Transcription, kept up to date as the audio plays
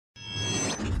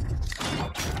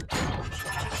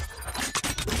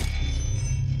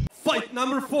Fight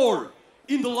number 4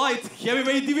 in the light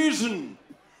heavyweight division.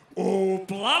 U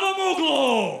plavom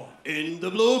uglu, In the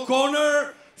blue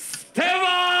corner,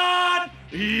 Stevan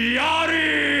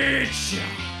Jaric.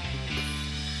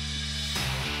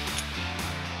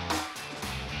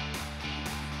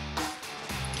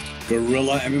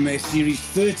 Gorilla MMA Series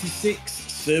 36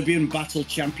 Serbian Battle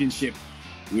Championship.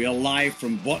 We are live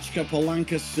from Backa,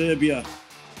 Polanka, Serbia.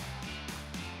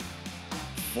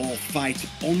 Fourth fight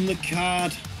on the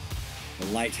card, the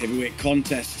light heavyweight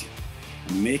contest.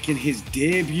 And making his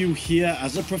debut here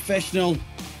as a professional,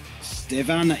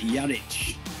 Stevan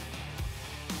Jaric.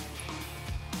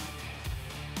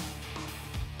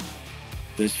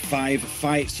 There's 5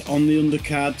 fights on the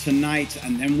undercard tonight,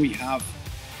 and then we have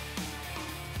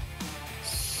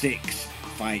 6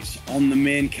 fights on the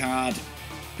main card,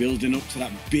 building up to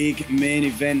that big main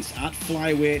event at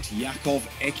flyweight. Yakov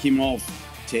Ekimov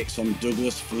takes on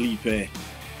Douglas Felipe.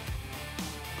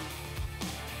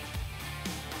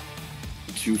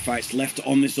 2 fights left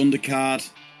on this undercard.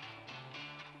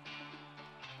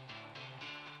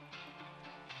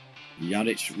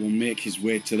 Jaric will make his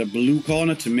way to the blue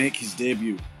corner to make his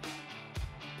debut.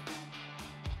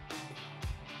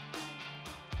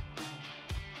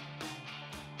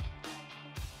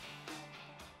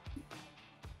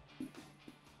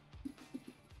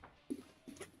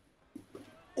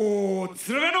 U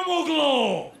crvenom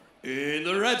uglu, in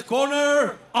the red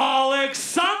corner,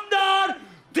 Aleksandar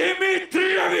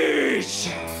Dimitrijevic.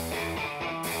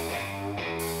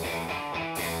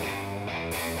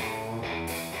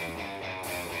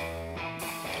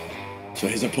 So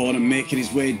his opponent making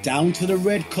his way down to the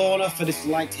red corner for this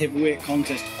light heavyweight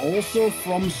contest, also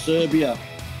from Serbia,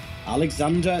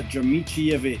 Aleksandar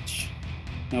Dimitrijevic.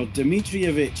 Now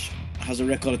Dimitrijevic has a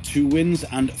record of 2 wins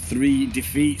and 3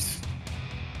 defeats.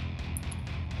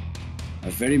 A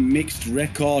very mixed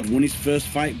record, won his first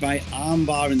fight by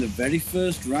armbar in the very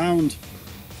first round.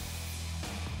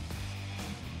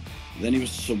 Then he was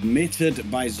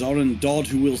submitted by Zoran Dodd,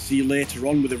 who we'll see later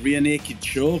on, with a rear naked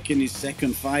choke in his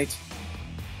second fight.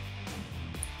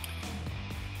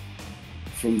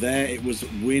 From there it was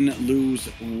win, lose,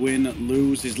 win,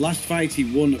 lose. His last fight he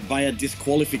won by a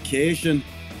disqualification.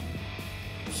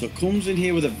 So comes in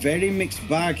here with a very mixed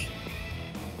bag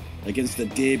against the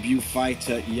debut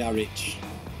fighter Jaric.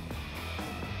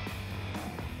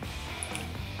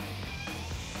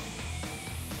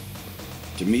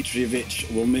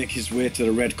 Dimitrijevic will make his way to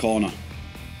the red corner.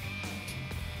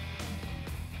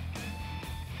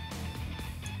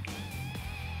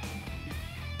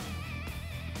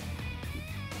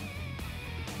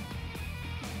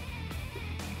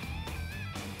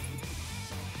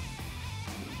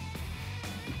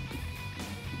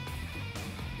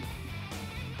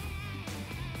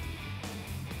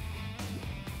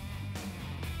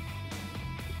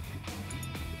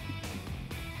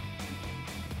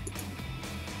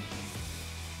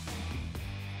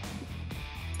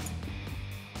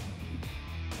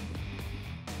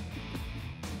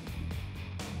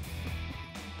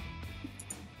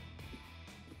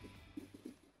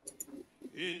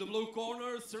 In the blue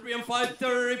corner, Serbian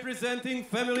fighter representing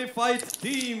Family Fight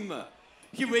Team.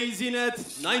 He weighs in at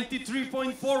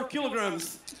 93.4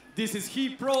 kilograms. This is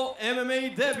his pro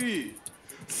MMA debut,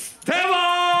 Stevan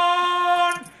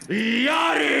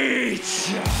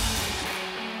Jaric.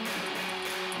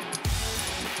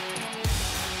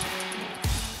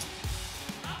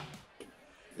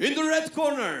 In the red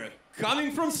corner,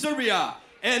 coming from Serbia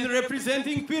and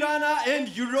representing Pirana and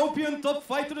European top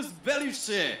fighters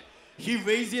Belice. He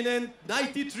weighs in at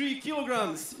 93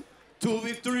 kilograms, 2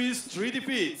 victories, 3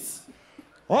 defeats.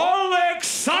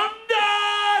 Aleksandar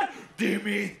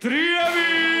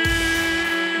Dimitrijevic.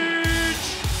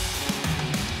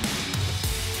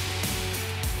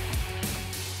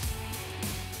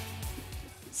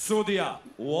 Sudija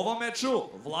u ovom meču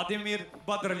Vladimir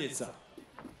Badrljica.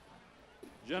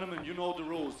 Gentlemen, you know the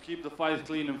rules. Keep the fight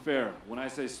clean and fair. When I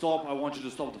say stop, I want you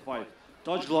to stop the fight.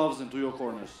 Touch gloves into your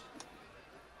corners.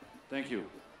 Thank you.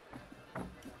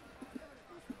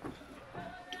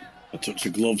 A touch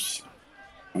of gloves.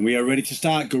 And we are ready to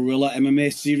start Gorilla MMA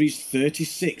Series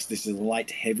 36. This is a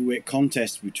light heavyweight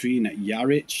contest between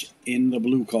Jaric in the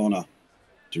blue corner,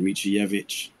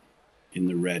 Dimitrijevic in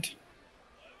the red.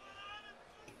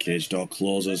 The cage door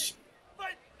closes.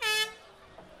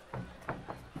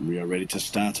 And we are ready to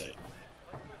start it.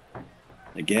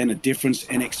 Again, a difference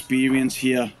in experience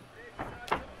here,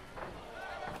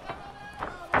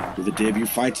 with the debut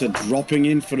fighter dropping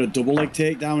in for a double leg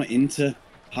takedown into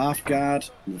half guard.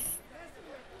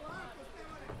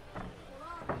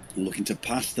 Looking to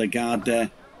pass the guard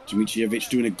there. Dimitrijevic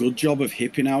doing a good job of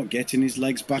hipping out, getting his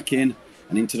legs back in,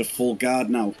 And into the full guard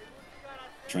now.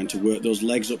 Trying to work those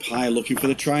legs up high, looking for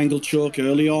the triangle choke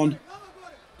early on.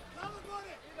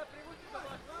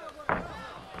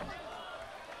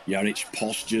 Jaric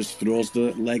postures, throws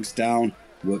the legs down,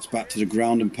 works back to the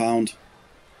ground and pound.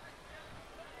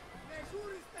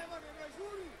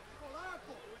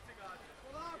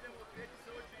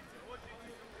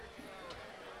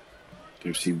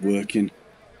 UFC working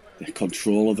the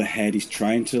control of the head. He's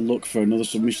trying to look for another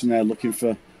submission there, looking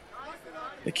for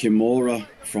the Kimura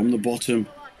from the bottom.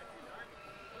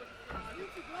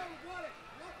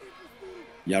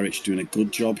 Jaric doing a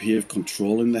good job here of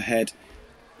controlling the head.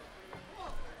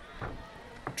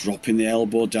 Dropping the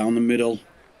elbow down the middle.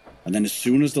 And then as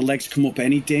soon as the legs come up,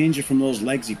 any danger from those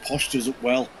legs, he postures up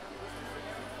well.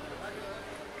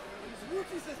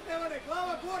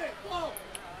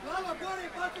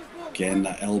 Again,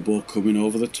 that elbow coming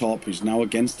over the top. He's now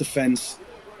against the fence.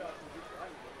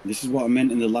 This is what I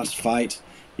meant in the last fight.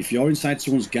 If you're inside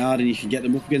someone's guard and you can get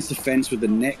them up against the fence with the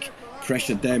neck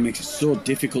pressured there, makes it so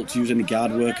difficult to use any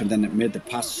guard work, and then it made the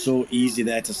pass so easy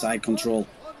there to side control.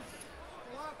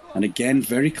 And again,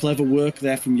 very clever work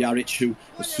there from Jaric, who,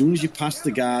 as soon as you pass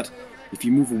the guard, if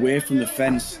you move away from the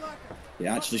fence, it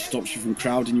actually stops you from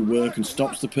crowding your work and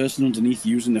stops the person underneath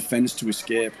using the fence to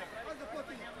escape.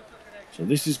 So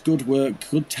this is good work,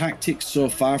 good tactics so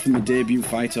far from the debut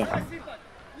fighter.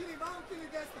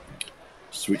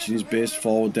 Switching his base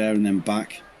forward there and then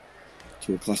back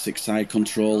to a classic side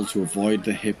control to avoid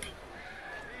the hip.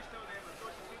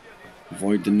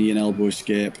 Avoid the knee and elbow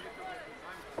escape.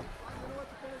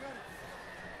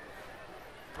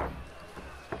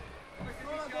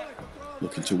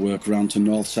 Looking to work around to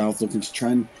north-south, looking to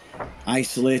try and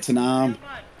isolate an arm.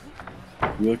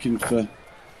 Working for,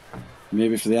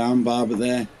 maybe for the arm bar, but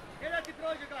there.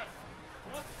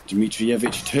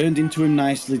 Dimitrijevic turned into him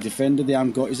nicely, defended the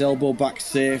arm, got his elbow back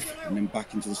safe, and then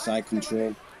back into the side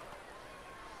control.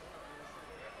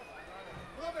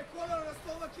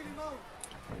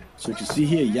 So you can see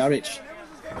here, Jaric,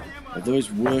 although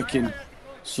he's working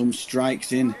some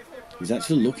strikes in, he's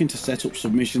actually looking to set up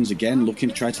submissions again, looking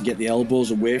to try to get the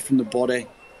elbows away from the body.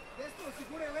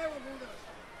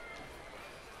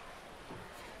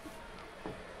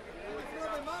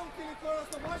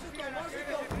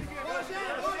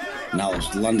 Now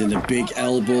it's landing the big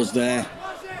elbows there.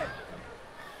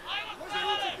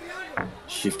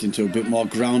 Shifting to a bit more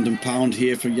ground and pound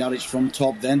here for Jaric from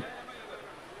top then.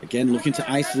 Again, looking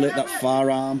to isolate that far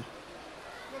arm.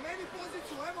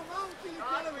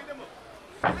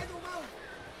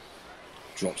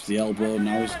 Drops the elbow,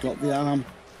 now he's got the arm.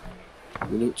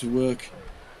 Will look to work.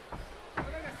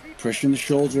 Pressuring the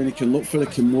shoulder, and he can look for the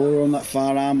Kimura on that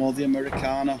far arm or the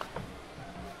Americana.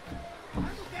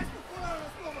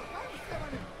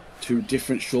 Two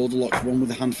different shoulder locks, one with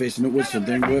the hand facing upwards, so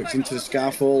then works into the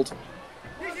scarf hold.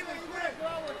 He's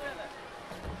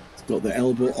got the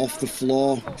elbow off the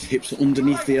floor, his hips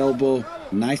underneath the elbow.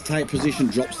 Nice tight position,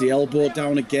 drops the elbow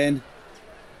down again.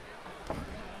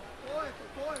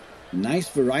 Nice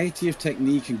variety of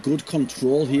technique and good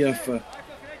control here for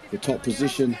the top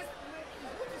position.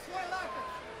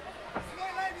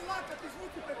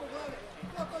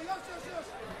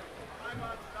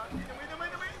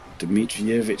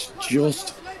 Dimitrijevic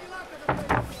just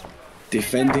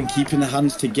defending, keeping the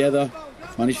hands together.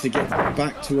 Managed to get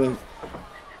back to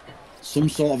some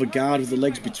sort of a guard with the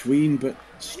legs between, but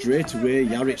straight away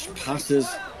Jaric passes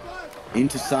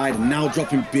into side, now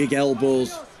dropping big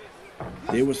elbows.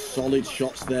 They were solid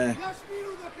shots there.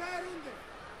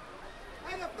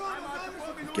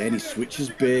 Again, he switches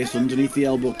base underneath the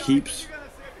elbow, keeps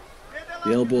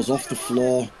the elbows off the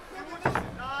floor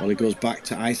while he goes back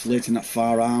to isolating that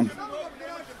far arm.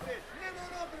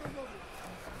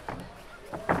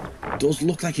 Does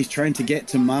look like he's trying to get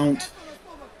to mount.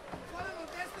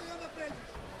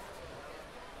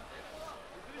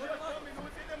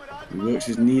 He works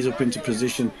his knees up into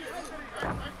position.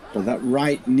 But that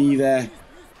right knee there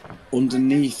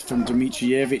underneath from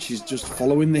Dimitrijevic is just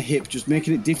following the hip, just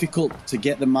making it difficult to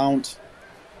get the mount.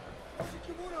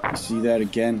 You see there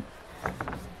again.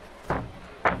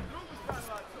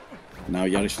 Now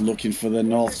Jaric looking for the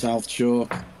north-south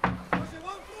choke.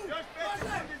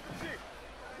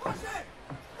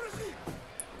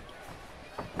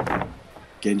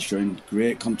 Again showing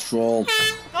great control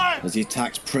as he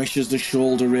attacks, pressures the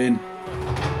shoulder in.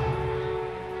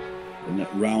 And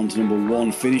that round number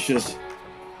one finishes.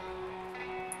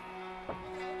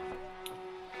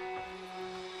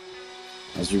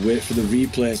 As we wait for the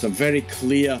replay, it's a very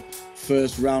clear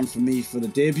first round for me for the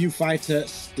debut fighter,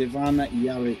 Stevan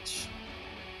Jaric.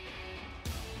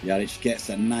 Jaric gets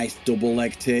a nice double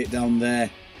leg takedown there.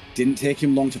 Didn't take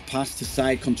him long to pass to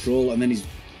side control, and then his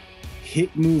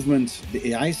hip movement,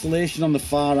 the isolation on the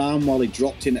far arm while he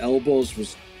dropped in elbows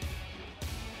was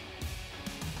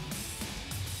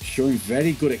showing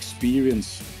very good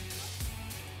experience.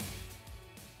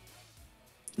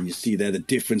 And you see there the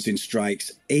difference in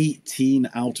strikes, 18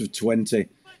 out of 20.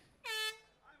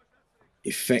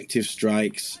 Effective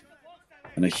strikes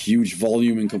and a huge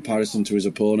volume in comparison to his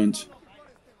opponent.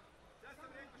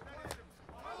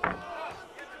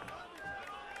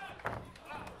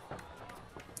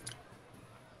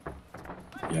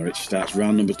 Jaric starts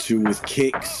round number 2 with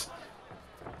kicks.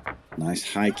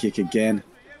 Nice high kick again.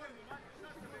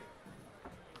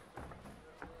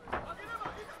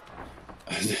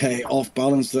 Hey, off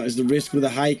balance, that is the risk with a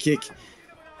high kick.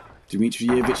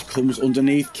 Dimitrijevic comes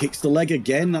underneath, kicks the leg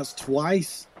again, that's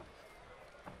twice.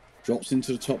 Drops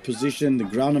into the top position. The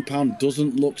ground and pound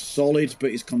doesn't look solid,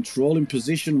 but he's controlling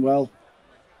position well.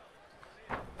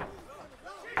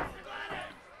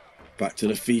 Back to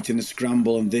the feet in the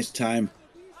scramble, and this time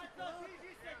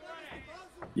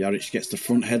Jaric gets the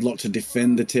front headlock to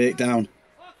defend the takedown.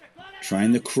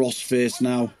 Trying the crossface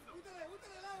now.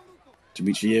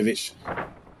 Dimitrijevic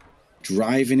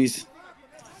driving his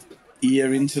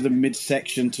ear into the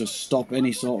midsection to stop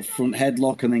any sort of front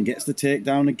headlock, and then gets the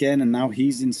takedown again, and now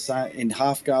he's inside in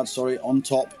half guard, on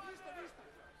top.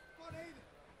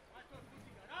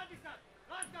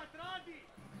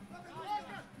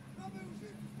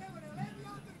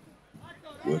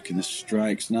 Working the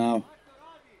strikes now.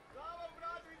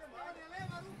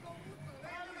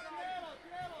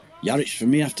 Jaric, for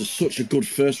me, after such a good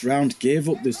first round, gave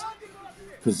up this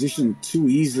position too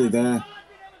easily there.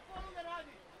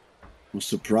 I was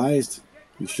surprised.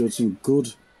 He showed some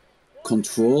good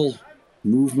control,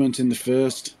 movement in the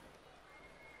first.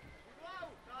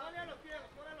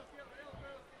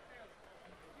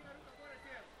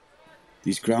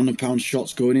 These ground and pound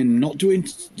shots going in, not doing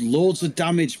loads of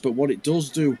damage, but what it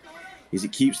does do is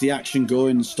it keeps the action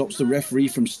going and stops the referee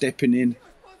from stepping in,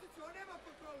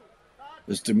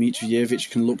 as Dimitrijevic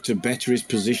can look to better his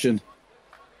position.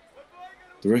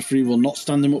 The referee will not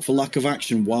stand him up for lack of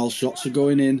action while shots are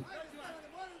going in,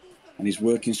 and he's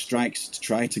working strikes to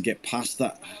try to get past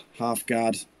that half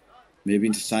guard, maybe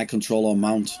into side control or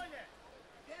mount.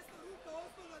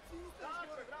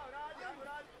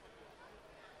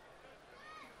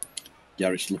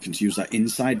 Jaric looking to use that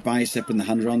inside bicep and the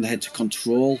hand around the head to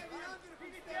control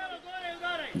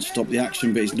and stop the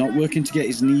action, but he's not working to get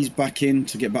his knees back in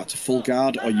to get back to full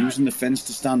guard or using the fence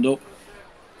to stand up.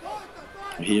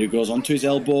 Here he goes onto his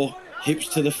elbow, hips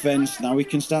to the fence. Now he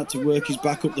can start to work his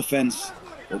back up the fence,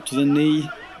 up to the knee.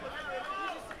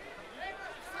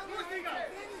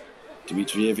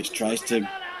 Dimitrijevic tries to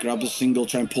grab a single,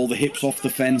 try and pull the hips off the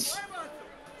fence.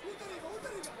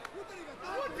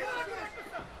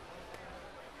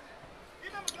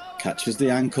 Catches the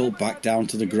ankle, back down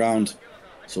to the ground.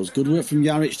 So it's good work from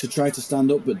Jaric to try to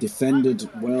stand up, but defended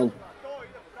well.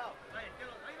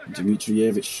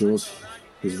 Dimitrijevic shows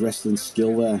his wrestling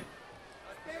skill there.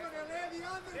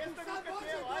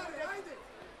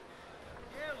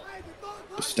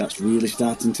 The stats really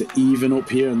starting to even up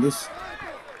here, and this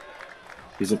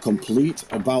is a complete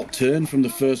about turn from the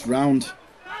first round.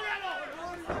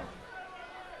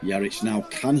 Jaric now,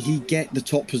 can he get the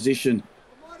top position?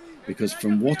 Because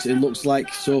from what it looks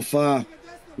like so far,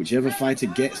 whichever fighter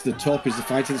gets the top is the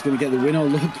fighter that's going to get the win. Oh,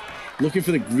 look, looking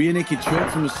for the rear naked choke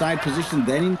from the side position,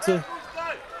 then into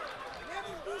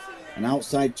an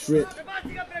outside trip.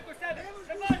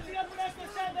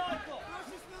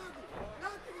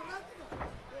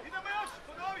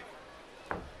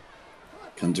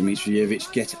 Can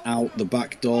Dimitrijevic get out the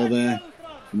back door there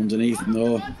from underneath?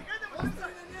 No.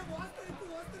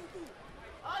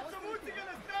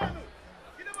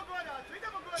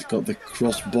 He's got the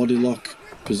cross body lock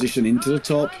position into the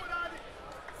top.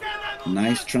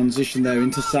 Nice transition there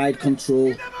into side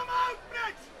control.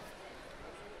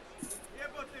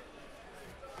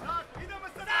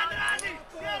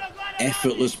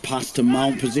 Effortless pass to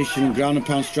mount position and ground and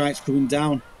pound strikes coming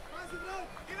down.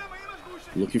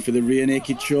 Looking for the rear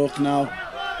naked choke now.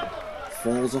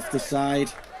 Falls off the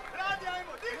side.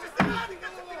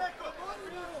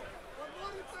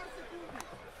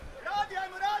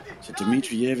 So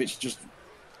Dimitrijevic just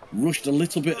rushed a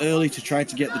little bit early to try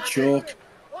to get the choke.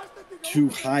 Too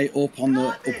high up on the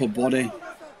upper body.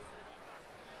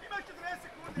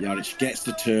 Jaric gets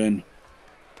the turn.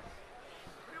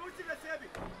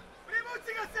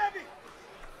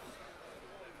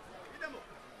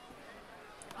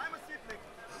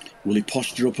 Will he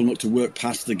posture up and look to work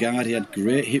past the guard? He had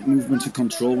great hip movement and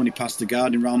control when he passed the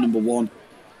guard in round number 1.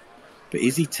 But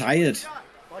is he tired?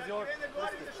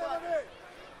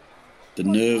 The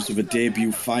nerves of a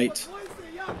debut fight.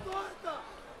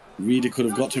 Reader could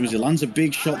have got to him as he lands a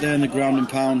big shot there in the ground and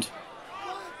pound.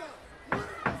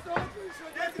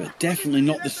 But definitely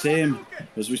not the same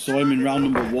as we saw him in round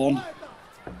number 1.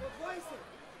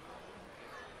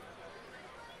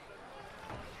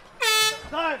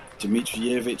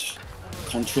 Dimitrijevic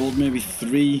controlled maybe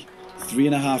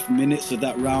 3.5 minutes of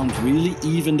that round, really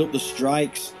evened up the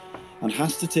strikes, and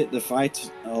has to take the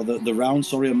fight, or the round,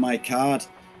 sorry, on my card,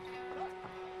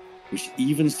 which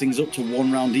evens things up to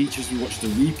 1 round each as we watch the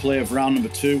replay of round number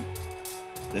 2.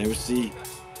 There we see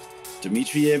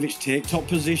Dimitrijevic take top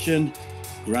position,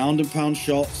 ground and pound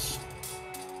shots,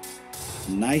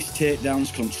 nice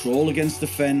takedowns, control against the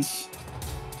fence.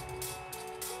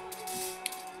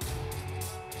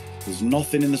 There's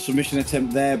nothing in the submission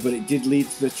attempt there, but it did lead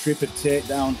to the triple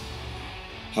takedown.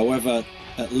 However,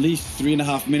 at least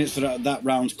 3.5 minutes of that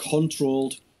round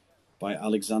controlled by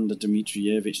Aleksandar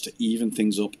Dimitrijevic to even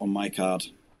things up on my card.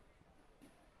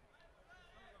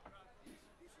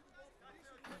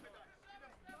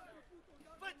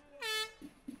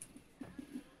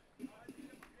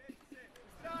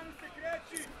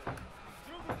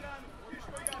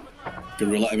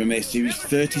 Gorilla MMA Series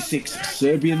 36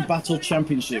 Serbian Battle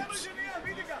Championships.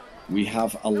 We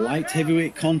have a light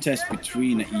heavyweight contest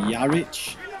between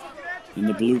Jaric in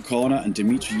the blue corner and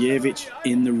Dimitrijevic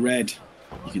in the red.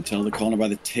 You can tell the corner by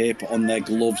the tape on their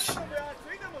gloves.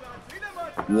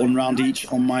 1 round each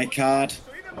on my card.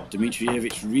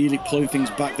 Dimitrijevic really pulling things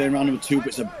back there in round number 2, but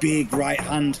it's a big right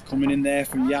hand coming in there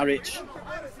from Jaric.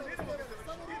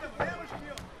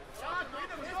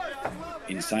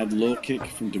 Inside low kick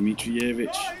from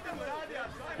Dimitrijevic.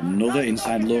 Another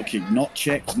inside low kick, not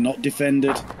checked, not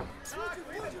defended.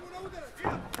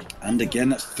 And again,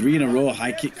 that's 3 in a row,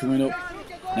 high kick coming up.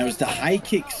 Now it's the high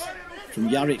kicks from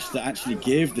Jaric that actually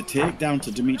gave the takedown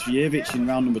to Dimitrijevic in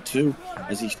round number 2,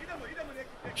 as he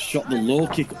shot the low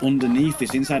kick underneath,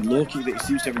 this inside low kick that he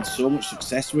seems to have having so much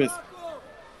success with.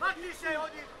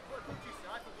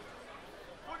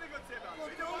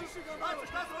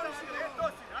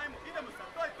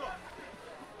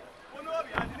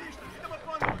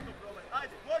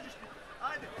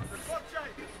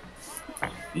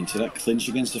 Into that clinch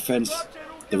against the fence.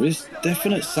 There is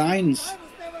definite signs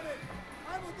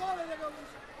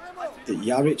that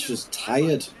Jaric is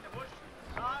tired.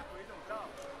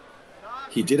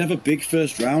 He did have a big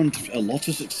first round, a lot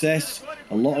of success,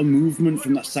 a lot of movement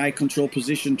from that side control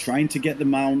position, trying to get the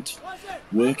mount,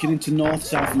 working into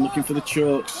north-south and looking for the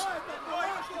chokes.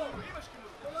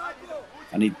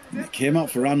 And he came out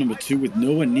for round number 2 with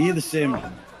nowhere near the same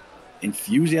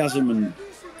enthusiasm and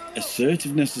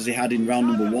assertiveness as he had in round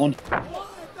number 1.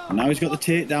 And now he's got the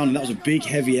takedown, and that was a big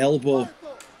heavy elbow.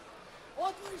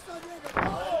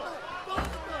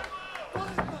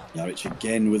 Jaric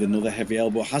again with another heavy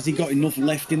elbow. Has he got enough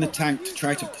left in the tank to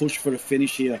try to push for a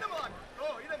finish here?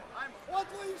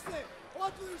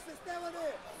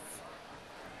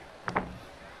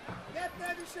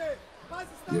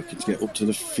 Working to get up to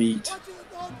the feet.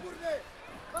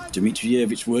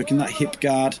 Dimitrijevic working that hip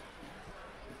guard.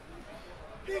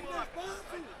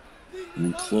 And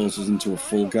then closes into a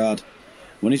full guard.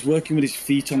 When he's working with his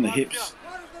feet on the hips,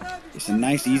 it's a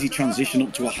nice easy transition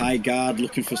up to a high guard,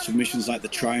 looking for submissions like the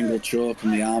triangle choke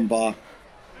and the armbar.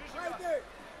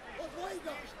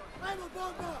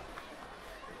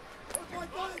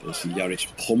 You see Jaric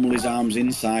pummel his arms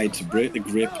inside to break the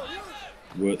grip,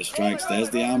 work the strikes. There's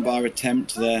the armbar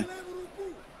attempt there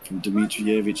from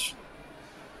Dimitrijevic.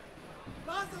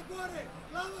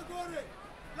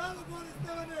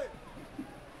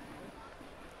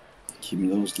 Keeping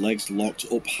those legs locked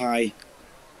up high,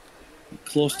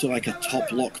 close to like a top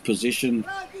lock position,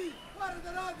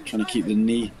 trying to keep the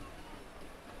knee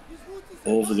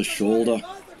over the shoulder.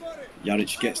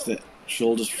 Jaric gets the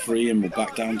shoulders free and we're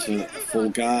back down to a full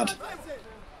guard.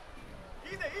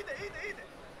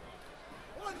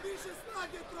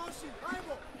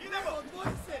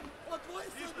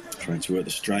 Trying to work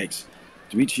the strikes.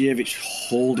 Dimitrijevic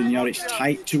holding Jaric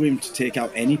tight to him to take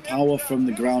out any power from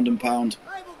the ground and pound.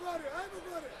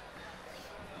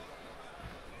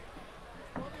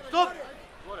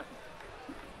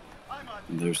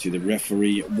 And there we see the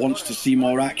referee wants to see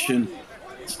more action,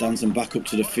 stands them back up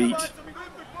to the feet.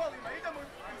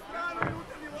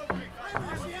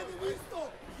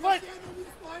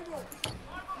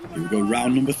 Here we go,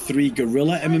 round number 3,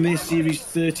 Gorilla MMA Series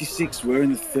 36. We're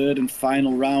in the 3rd and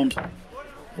final round of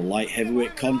the light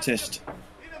heavyweight contest.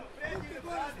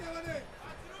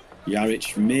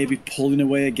 Jaric maybe pulling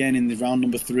away again in the round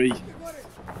number 3.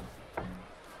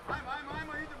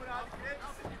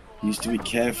 Needs to be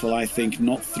careful, I think,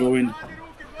 not throwing.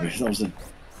 That was a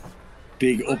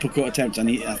big uppercut attempt, and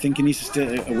I think he needs to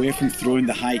stay away from throwing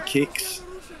the high kicks.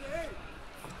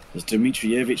 As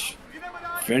Dimitrijevic,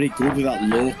 very good with that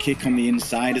low kick on the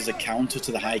inside as a counter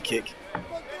to the high kick.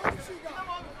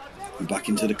 And back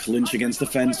into the clinch against the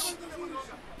fence.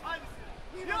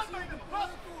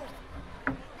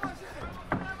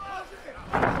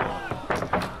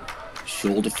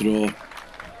 Shoulder throw.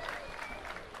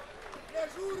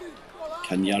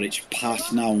 Can Jaric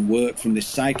pass now and work from this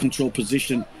side control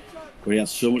position where he had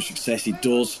so much success? He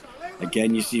does.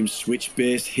 Again, you see him switch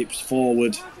base, hips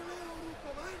forward.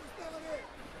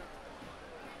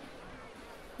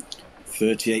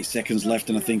 38 seconds left,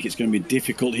 and I think it's going to be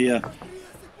difficult here,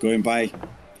 going by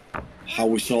how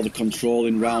we saw the control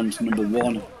in round number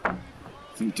 1. I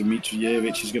think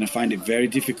Dimitrijevic is going to find it very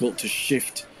difficult to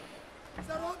shift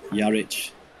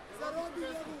Jaric,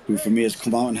 who for me has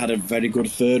come out and had a very good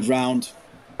third round.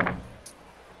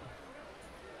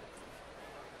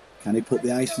 Can he put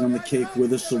the icing on the cake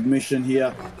with a submission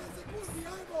here?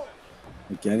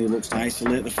 Again, he looks to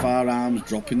isolate the far arms,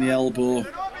 dropping the elbow.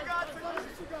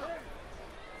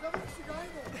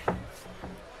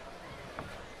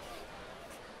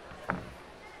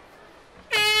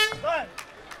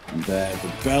 And there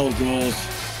the bell goes.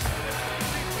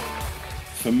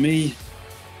 For me,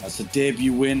 that's a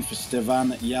debut win for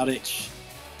Stevan Jaric.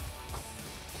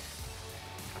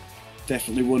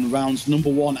 Definitely won rounds number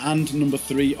 1 and number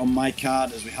 3 on my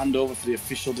card as we hand over for the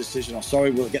official decision. Oh,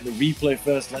 sorry, we'll get the replay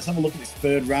first. Let's have a look at this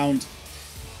third round.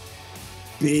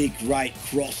 Big right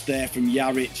cross there from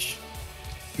Jaric,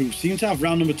 who seemed to have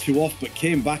round number 2 off, but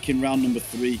came back in round number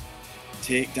 3.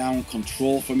 Takedown,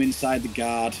 control from inside the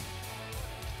guard.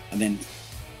 And then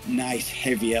nice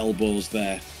heavy elbows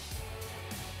there.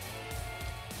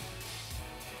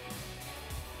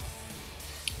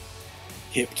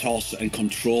 Hip toss and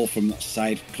control from that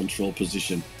side control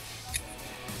position.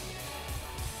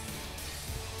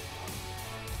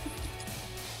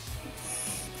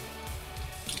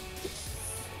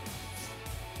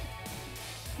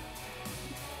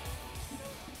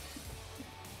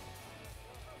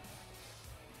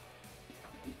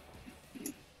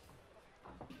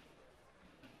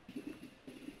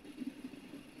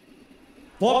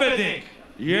 Pobednik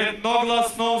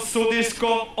jednoglasnom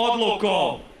sudijskom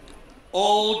odlukom.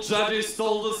 All judges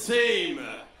told the same.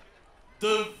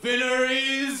 The winner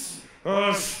is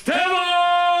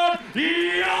Stevan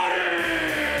Jaric!